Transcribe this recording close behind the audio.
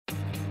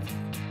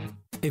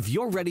If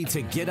you're ready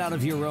to get out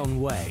of your own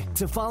way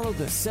to follow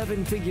the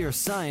seven-figure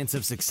science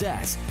of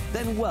success,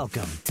 then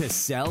welcome to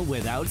Sell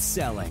Without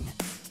Selling.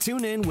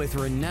 Tune in with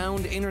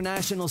renowned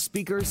international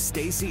speaker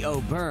Stacey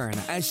O'Byrne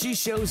as she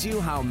shows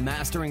you how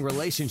mastering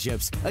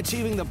relationships,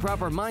 achieving the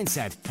proper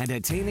mindset, and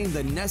attaining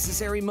the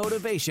necessary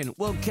motivation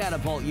will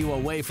catapult you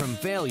away from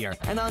failure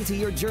and onto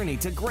your journey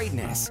to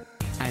greatness.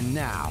 And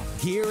now,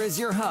 here is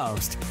your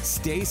host,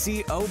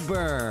 Stacey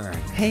O'Byrne.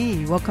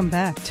 Hey, welcome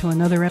back to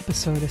another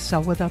episode of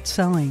Sell Without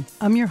Selling.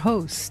 I'm your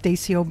host,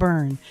 Stacey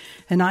O'Byrne,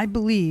 and I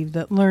believe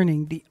that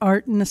learning the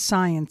art and the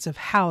science of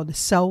how to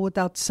sell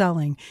without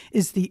selling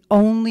is the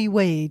only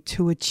way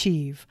to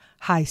achieve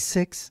high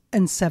 6-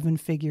 and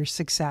 7-figure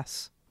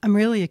success. I'm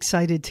really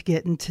excited to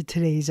get into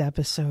today's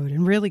episode.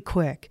 And really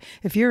quick,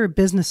 if you're a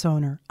business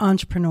owner,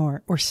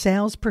 entrepreneur, or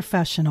sales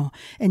professional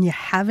and you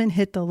haven't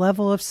hit the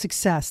level of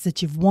success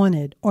that you've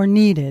wanted or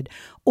needed,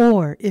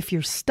 or if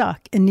you're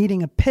stuck and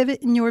needing a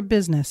pivot in your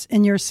business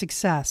and your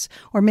success,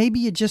 or maybe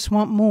you just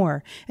want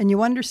more and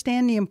you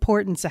understand the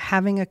importance of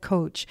having a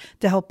coach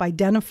to help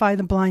identify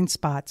the blind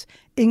spots,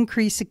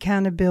 increase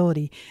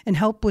accountability, and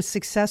help with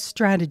success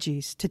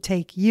strategies to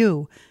take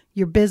you,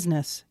 your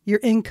business, your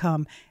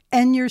income,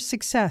 and your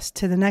success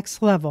to the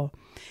next level.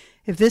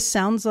 If this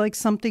sounds like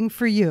something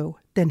for you,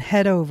 then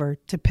head over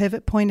to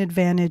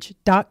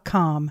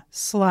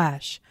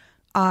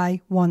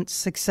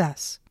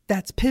pivotpointadvantage.com/I-want-success.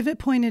 That's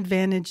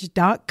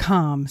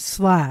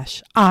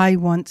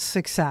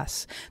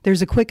pivotpointadvantage.com/I-want-success.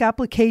 There's a quick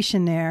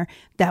application there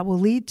that will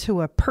lead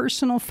to a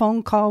personal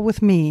phone call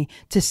with me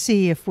to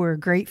see if we're a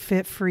great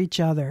fit for each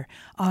other.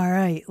 All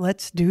right,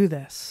 let's do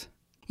this.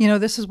 You know,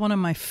 this is one of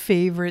my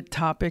favorite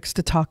topics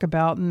to talk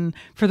about. And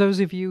for those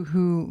of you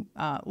who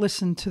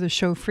listen to the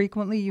show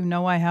frequently, you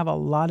know I have a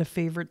lot of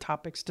favorite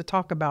topics to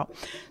talk about.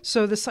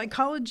 So the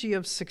psychology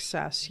of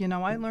success,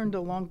 I learned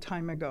a long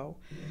time ago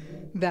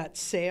that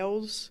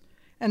sales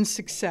and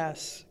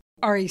success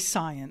are a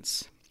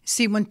science.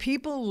 See, when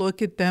people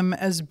look at them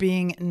as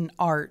being an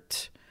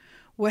art,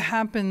 what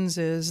happens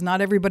is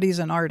not everybody's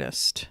an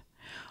artist.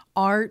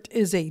 Art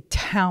is a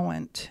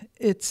talent.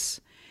 It's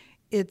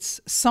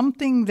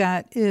something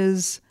that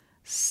is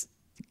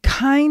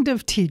kind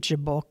of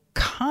teachable,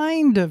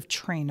 kind of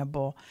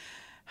trainable.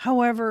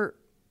 However,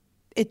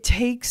 it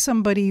takes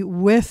somebody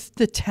with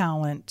the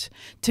talent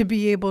to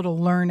be able to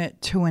learn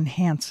it, to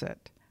enhance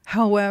it.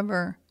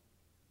 However,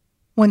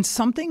 when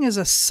something is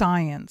a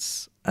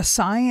science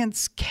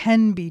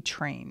can be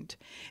trained.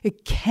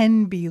 It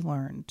can be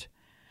learned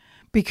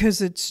because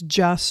it's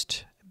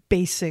just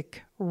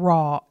basic,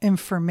 raw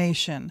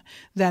information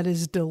that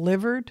is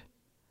delivered,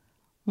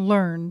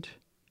 learned,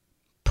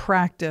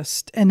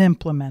 practiced, and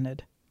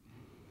implemented.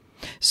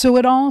 So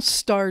it all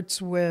starts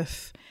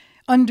with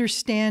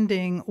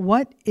understanding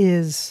what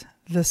is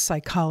the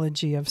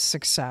psychology of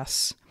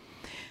success.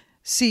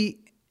 See,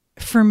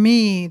 for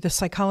me, the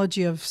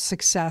psychology of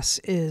success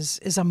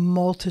is a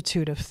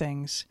multitude of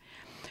things.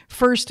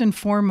 First and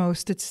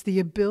foremost, it's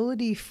the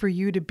ability for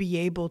you to be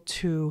able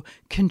to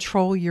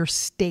control your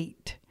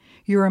state,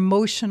 your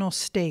emotional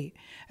state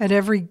at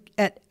every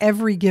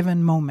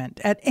given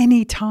moment, at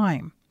any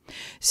time.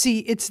 See,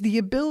 it's the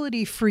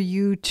ability for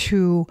you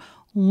to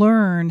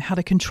learn how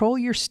to control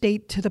your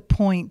state to the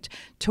point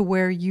to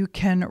where you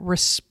can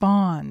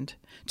respond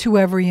to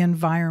every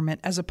environment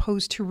as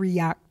opposed to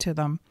react to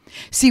them.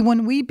 See,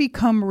 when we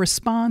become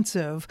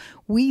responsive,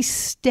 we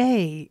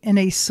stay in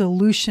a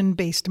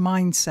solution-based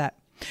mindset.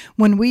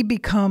 When we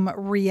become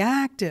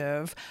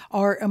reactive,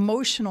 our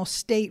emotional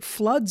state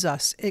floods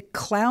us, it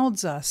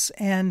clouds us,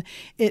 and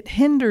it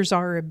hinders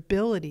our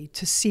ability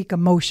to seek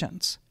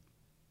emotions.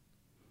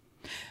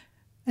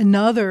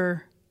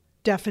 Another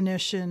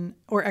definition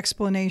or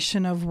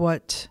explanation of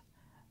what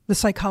the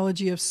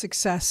psychology of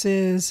success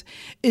is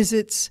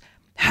it's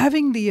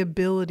having the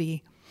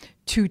ability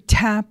to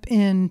tap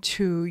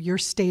into your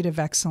state of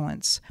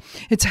excellence.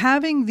 It's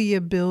having the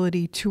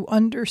ability to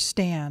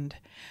understand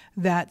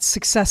that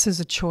success is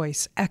a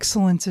choice,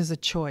 excellence is a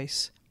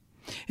choice.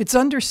 It's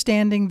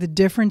understanding the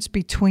difference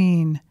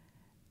between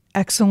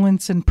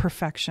excellence and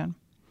perfection.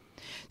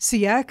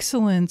 See,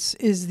 excellence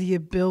is the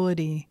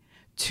ability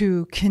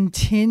to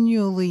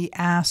continually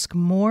ask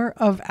more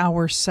of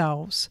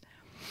ourselves,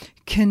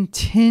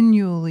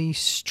 continually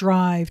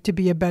strive to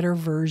be a better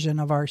version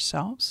of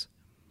ourselves.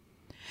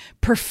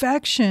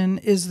 Perfection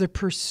is the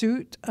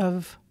pursuit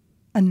of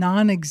a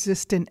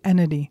non-existent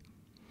entity.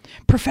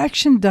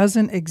 Perfection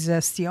doesn't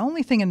exist. The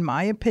only thing, in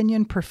my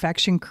opinion,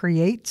 perfection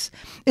creates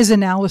is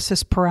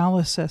analysis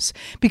paralysis,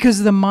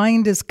 because the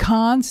mind is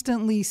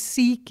constantly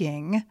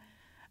seeking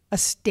a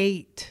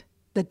state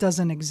that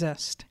doesn't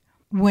exist.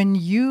 When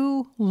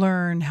you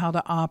learn how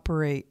to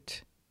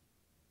operate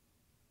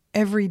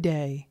every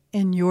day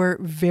in your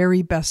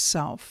very best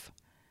self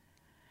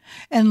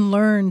and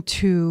learn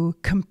to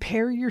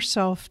compare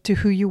yourself to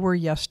who you were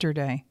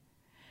yesterday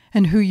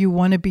and who you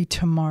want to be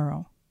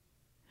tomorrow,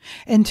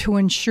 and to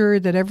ensure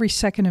that every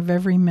second of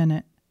every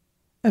minute,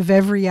 of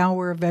every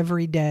hour of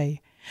every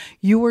day,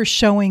 you are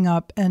showing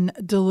up and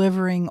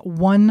delivering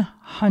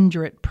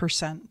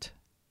 100%.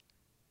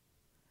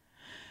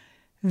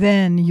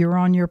 then you're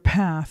on your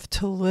path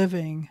to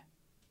living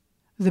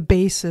the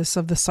basis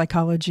of the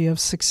psychology of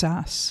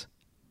success.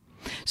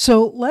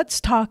 So let's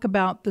talk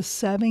about the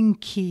 7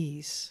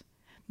 keys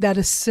that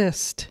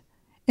assist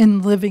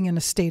in living in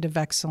a state of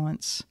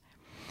excellence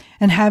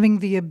and having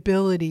the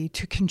ability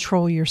to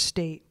control your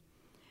state.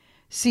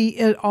 See,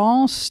 it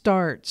all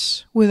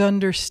starts with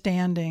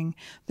understanding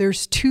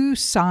there's 2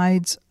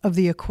 sides of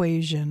the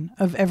equation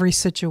of every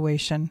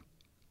situation.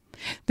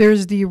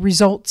 There's the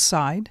results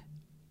side,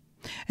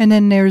 and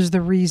then there's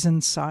the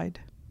reason side.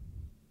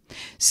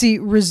 See,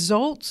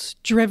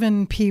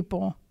 results-driven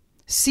people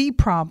see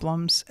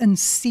problems and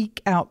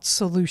seek out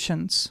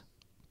solutions.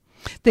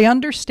 They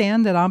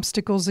understand that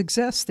obstacles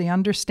exist. They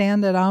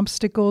understand that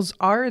obstacles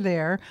are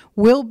there,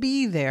 will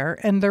be there,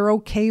 and they're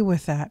okay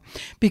with that.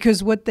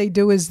 Because what they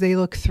do is they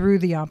look through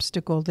the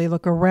obstacle, they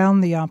look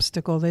around the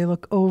obstacle, they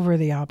look over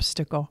the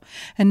obstacle,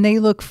 and they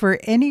look for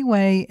any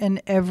way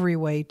and every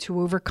way to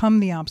overcome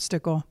the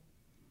obstacle.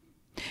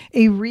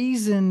 A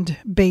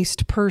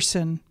reasoned-based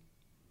person,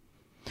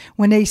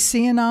 when they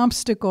see an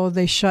obstacle,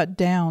 they shut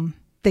down.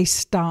 They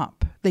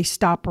stop. They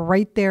stop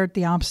right there at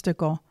the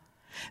obstacle.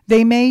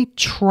 They may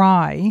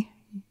try,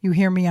 you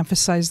hear me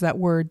emphasize that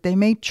word, they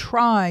may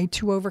try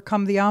to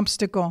overcome the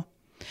obstacle.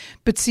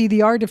 But see,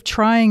 the art of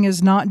trying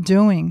is not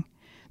doing.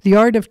 The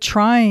art of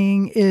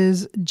trying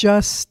is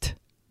just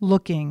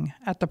looking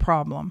at the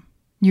problem.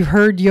 You've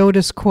heard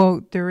Yoda's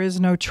quote, "There is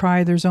no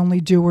try, there's only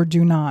do or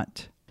do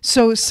not."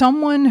 So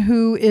someone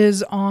who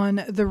is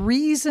on the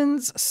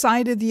reasons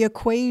side of the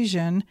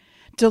equation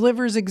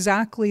delivers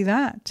exactly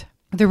that.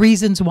 The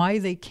reasons why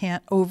they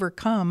can't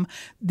overcome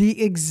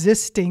the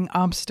existing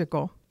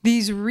obstacle.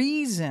 These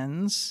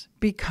reasons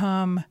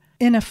become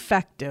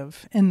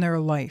ineffective in their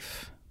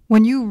life.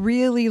 When you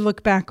really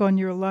look back on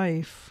your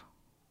life,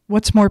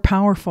 what's more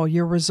powerful,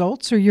 your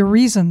results or your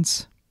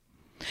reasons?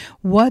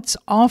 What's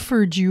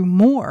offered you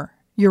more,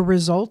 your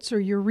results or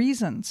your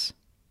reasons?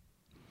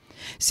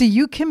 See,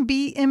 you can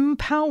be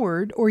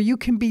empowered or you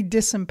can be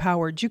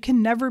disempowered. You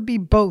can never be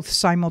both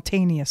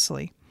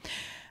simultaneously.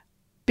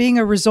 Being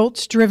a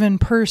results-driven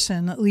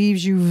person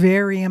leaves you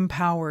very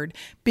empowered.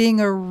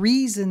 Being a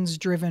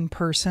reasons-driven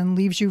person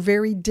leaves you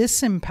very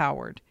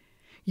disempowered.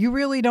 You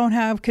really don't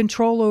have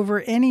control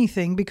over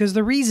anything because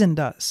the reason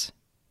does.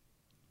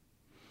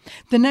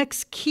 The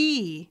next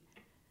key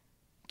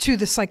to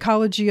the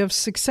psychology of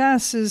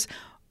success is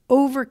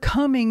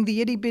overcoming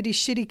the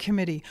itty-bitty-shitty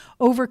committee,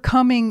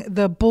 overcoming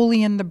the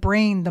bully in the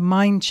brain, the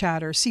mind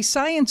chatter. See,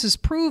 science has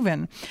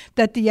proven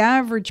that the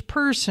average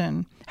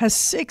person has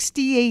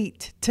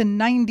 68 to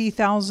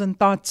 90,000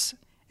 thoughts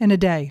in a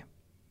day.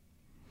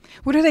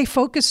 What are they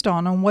focused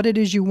on what it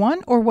is you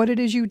want or what it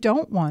is you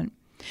don't want?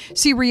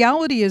 See,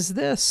 reality is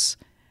this.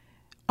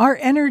 Our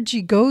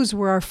energy goes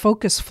where our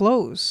focus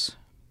flows.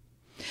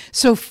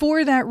 So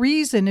for that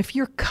reason, if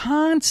you're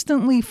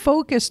constantly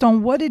focused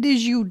on what it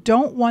is you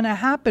don't want to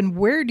happen,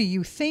 where do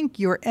you think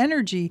your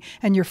energy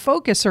and your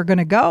focus are going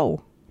to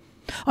go?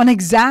 On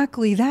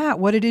exactly that,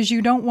 what it is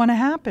you don't want to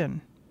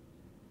happen.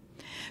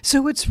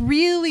 So it's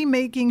really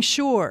making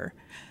sure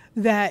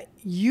that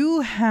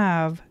you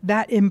have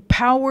that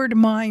empowered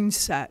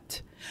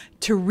mindset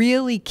to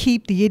really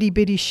keep the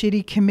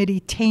itty-bitty-shitty committee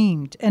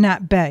tamed and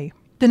at bay.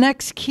 The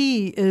next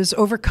key is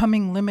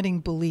overcoming limiting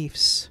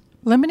beliefs.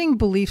 Limiting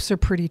beliefs are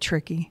pretty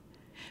tricky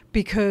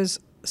because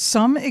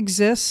some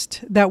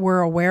exist that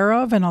we're aware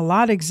of and a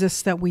lot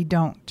exists that we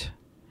don't.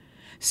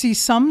 See,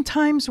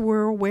 sometimes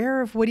we're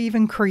aware of what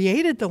even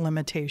created the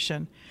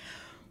limitation.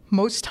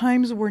 Most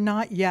times we're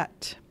not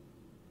yet.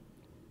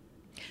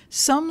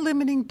 Some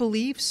limiting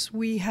beliefs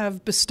we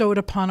have bestowed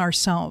upon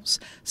ourselves.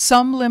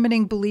 Some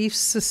limiting beliefs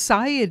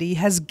society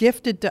has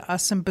gifted to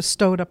us and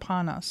bestowed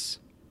upon us.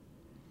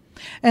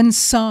 And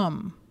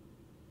some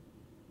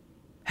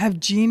have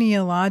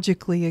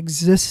genealogically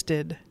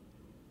existed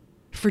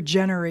for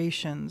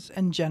generations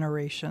and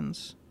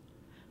generations.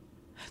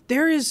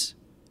 There is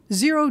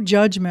zero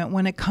judgment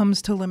when it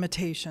comes to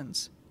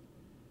limitations.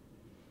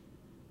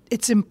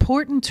 It's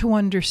important to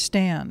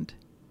understand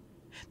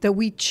that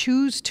we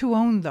choose to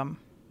own them.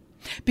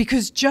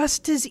 Because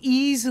just as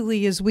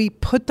easily as we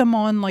put them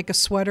on like a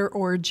sweater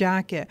or a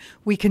jacket,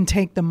 we can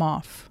take them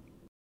off.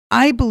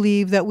 I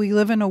believe that we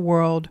live in a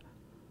world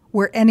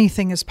where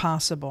anything is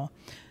possible.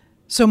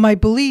 So my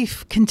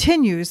belief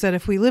continues that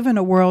if we live in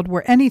a world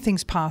where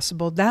anything's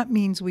possible, that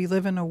means we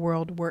live in a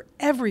world where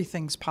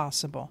everything's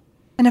possible.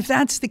 And if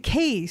that's the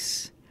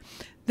case,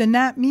 then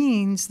that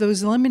means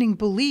those limiting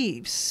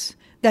beliefs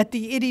that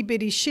the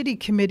itty-bitty-shitty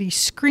committee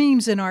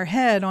screams in our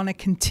head on a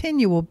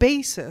continual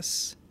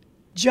basis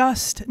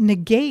just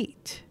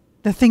negate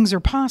that things are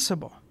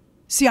possible.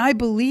 See, I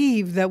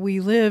believe that we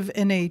live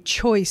in a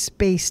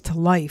choice-based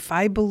life.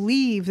 I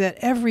believe that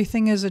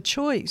everything is a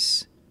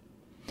choice.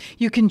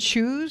 You can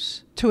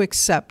choose to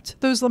accept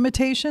those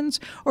limitations,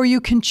 or you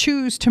can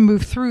choose to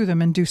move through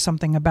them and do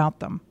something about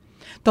them.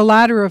 The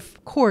latter,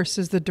 of course,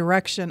 is the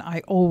direction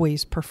I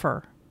always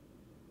prefer.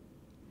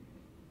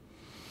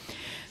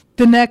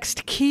 The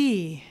next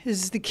key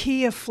is the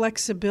key of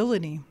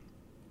flexibility.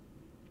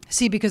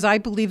 See, because I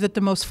believe that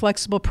the most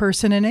flexible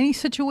person in any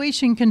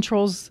situation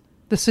controls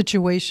the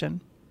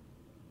situation.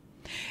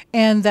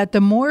 And that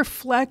the more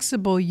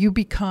flexible you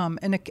become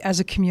as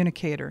a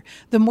communicator,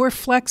 the more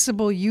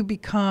flexible you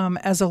become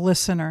as a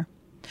listener,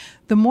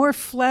 the more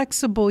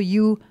flexible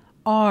you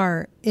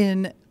are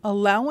in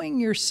allowing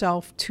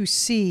yourself to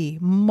see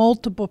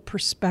multiple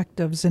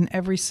perspectives in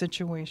every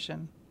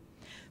situation,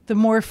 the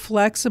more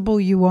flexible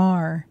you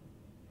are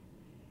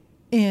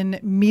in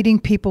meeting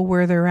people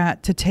where they're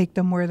at to take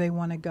them where they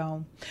want to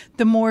go,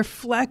 the more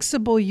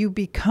flexible you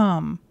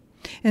become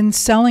in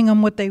selling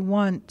them what they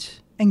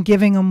want and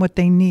giving them what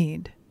they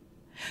need,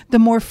 the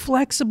more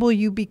flexible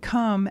you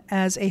become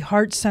as a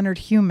heart-centered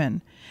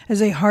human,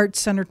 as a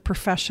heart-centered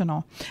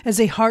professional, as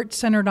a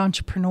heart-centered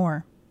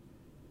entrepreneur,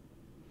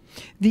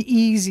 the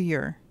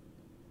easier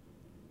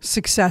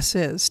success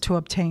is to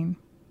obtain.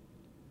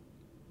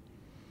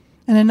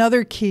 And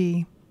another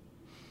key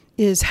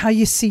is how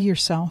you see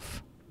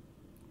yourself.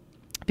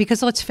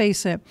 Because let's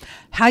face it,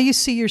 how you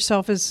see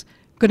yourself is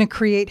going to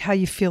create how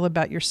you feel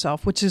about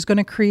yourself, which is going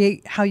to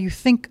create how you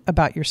think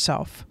about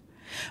yourself,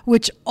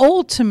 which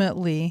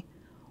ultimately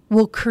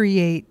will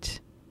create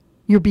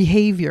your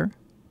behavior,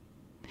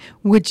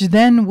 which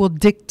then will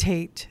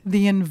dictate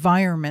the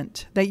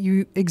environment that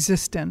you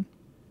exist in.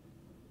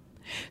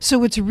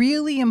 So it's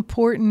really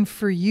important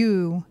for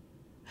you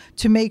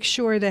to make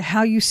sure that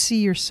how you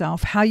see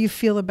yourself, how you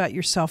feel about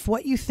yourself,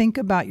 what you think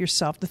about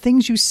yourself, the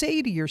things you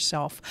say to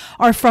yourself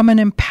are from an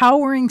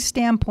empowering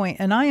standpoint.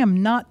 And I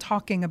am not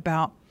talking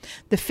about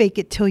the fake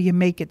it till you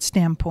make it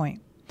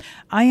standpoint.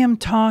 I am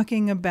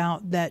talking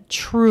about that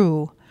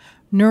true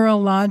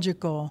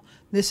neurological,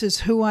 this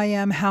is who I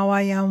am, how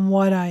I am,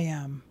 what I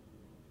am,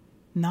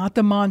 not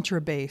the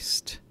mantra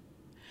based.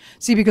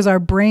 See, because our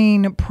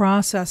brain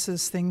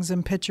processes things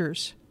in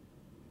pictures.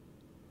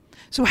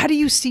 So how do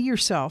you see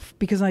yourself?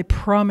 Because I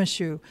promise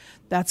you,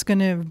 that's going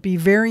to be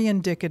very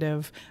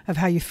indicative of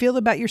how you feel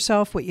about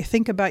yourself, what you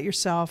think about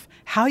yourself,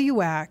 how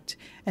you act,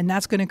 and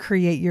that's going to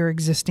create your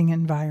existing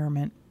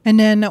environment. And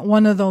then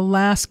one of the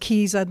last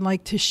keys I'd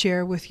like to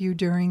share with you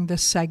during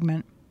this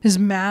segment is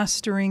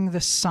mastering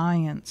the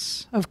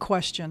science of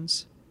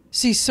questions.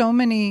 See, so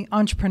many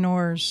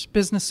entrepreneurs,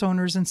 business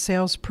owners, and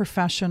sales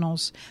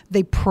professionals,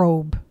 they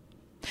probe.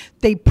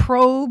 They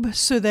probe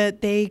so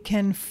that they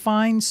can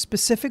find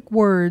specific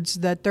words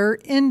that their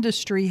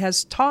industry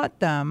has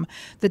taught them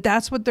that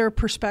that's what their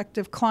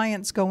prospective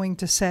client's going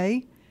to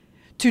say,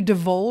 to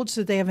divulge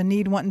that they have a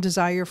need, want, and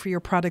desire for your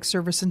product,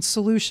 service, and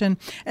solution.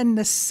 And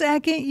the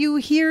second you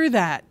hear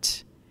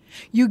that,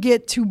 you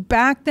get to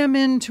back them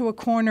into a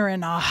corner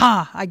and,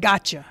 aha, I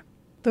gotcha.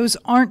 Those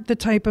aren't the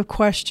type of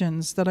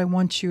questions that I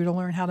want you to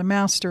learn how to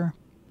master.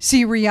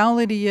 See,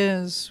 reality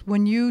is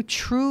when you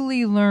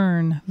truly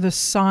learn the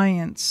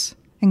science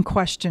in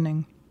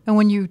questioning, and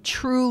when you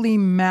truly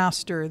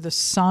master the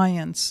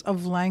science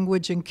of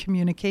language and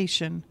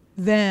communication,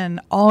 then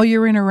all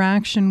your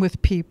interaction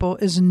with people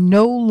is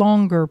no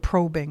longer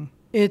probing.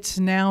 It's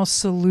now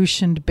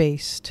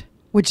solution-based,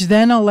 which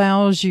then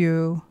allows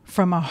you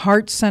from a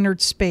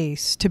heart-centered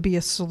space to be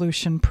a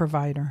solution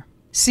provider.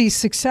 See,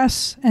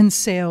 success and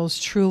sales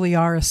truly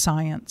are a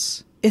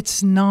science.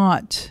 It's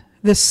not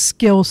the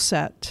skill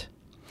set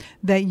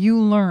that you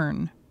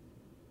learn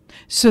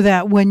so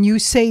that when you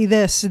say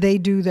this, they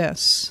do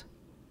this.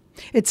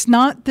 It's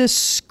not the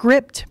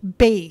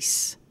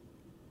script-based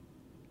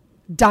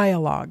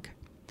dialogue,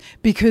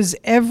 because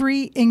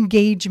every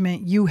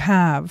engagement you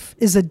have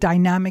is a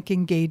dynamic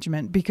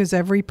engagement, because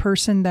every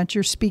person that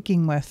you're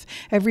speaking with,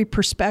 every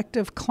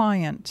prospective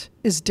client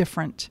is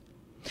different.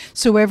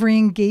 So every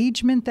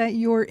engagement that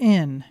you're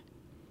in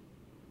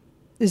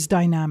is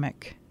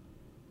dynamic.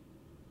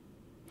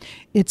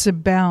 It's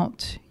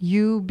about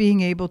you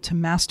being able to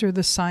master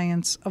the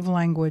science of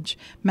language,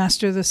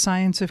 master the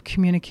science of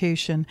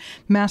communication,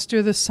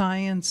 master the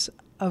science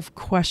of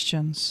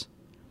questions,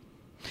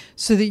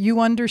 so that you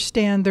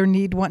understand their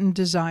need, want, and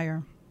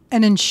desire,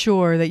 and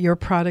ensure that your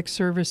product,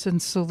 service,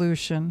 and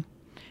solution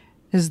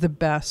is the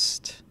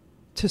best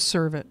to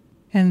serve it,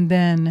 and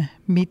then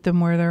meet them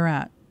where they're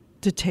at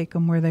to take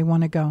them where they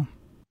want to go.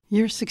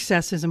 Your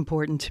success is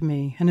important to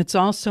me, and it's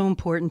also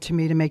important to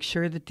me to make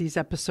sure that these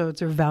episodes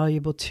are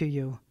valuable to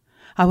you.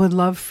 I would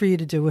love for you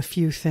to do a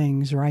few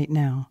things right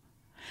now.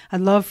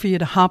 I'd love for you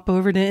to hop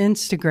over to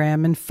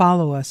Instagram and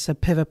follow us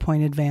at Pivot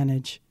Point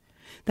Advantage.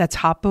 That's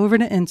hop over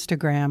to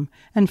Instagram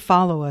and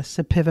follow us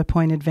at Pivot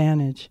Point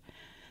Advantage.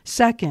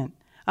 Second,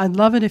 I'd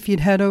love it if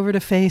you'd head over to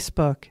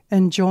Facebook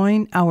and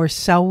join our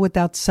Sell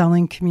Without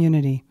Selling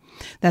community.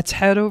 That's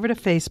head over to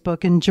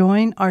Facebook and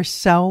join our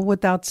Sell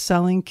Without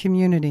Selling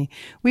community.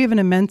 We have an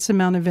immense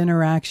amount of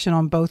interaction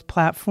on both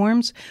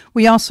platforms.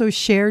 We also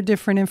share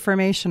different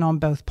information on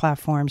both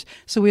platforms,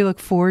 so we look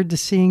forward to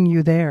seeing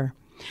you there.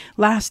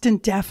 Last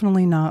and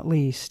definitely not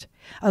least,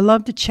 I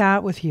love to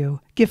chat with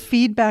you, give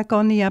feedback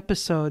on the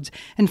episodes,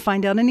 and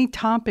find out any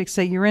topics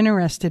that you're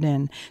interested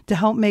in to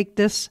help make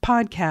this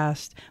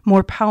podcast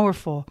more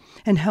powerful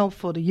and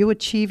helpful to you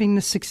achieving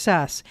the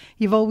success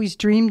you've always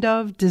dreamed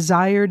of,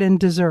 desired, and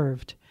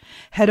deserved.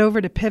 Head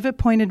over to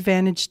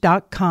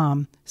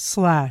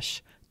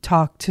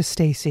pivotpointadvantage.com/talk to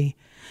Stacy.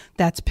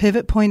 That's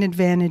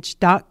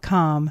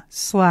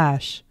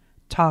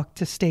pivotpointadvantage.com/talk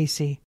to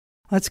Stacy.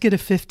 Let's get a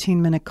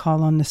 15-minute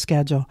call on the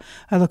schedule.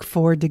 I look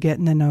forward to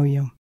getting to know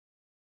you.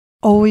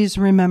 Always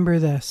remember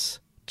this.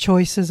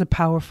 Choice is a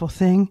powerful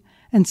thing,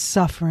 and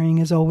suffering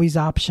is always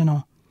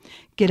optional.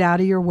 Get out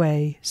of your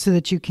way so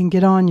that you can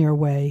get on your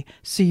way,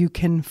 so you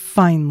can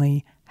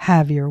finally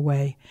have your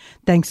way.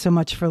 Thanks so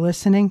much for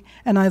listening,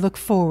 and I look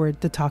forward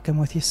to talking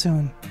with you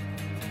soon.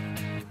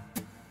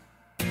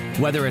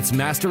 Whether it's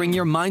mastering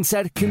your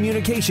mindset,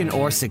 communication,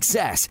 or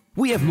success,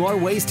 we have more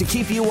ways to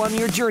keep you on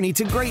your journey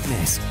to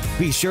greatness.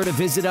 Be sure to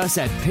visit us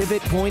at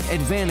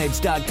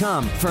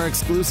pivotpointadvantage.com for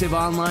exclusive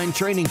online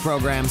training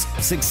programs,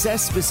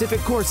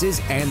 success-specific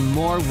courses, and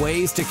more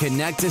ways to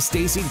connect to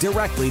Stacy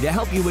directly to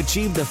help you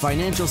achieve the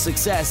financial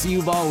success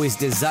you've always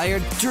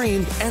desired,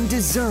 dreamed, and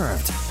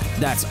deserved.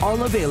 That's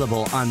all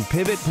available on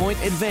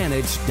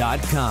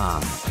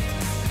pivotpointadvantage.com.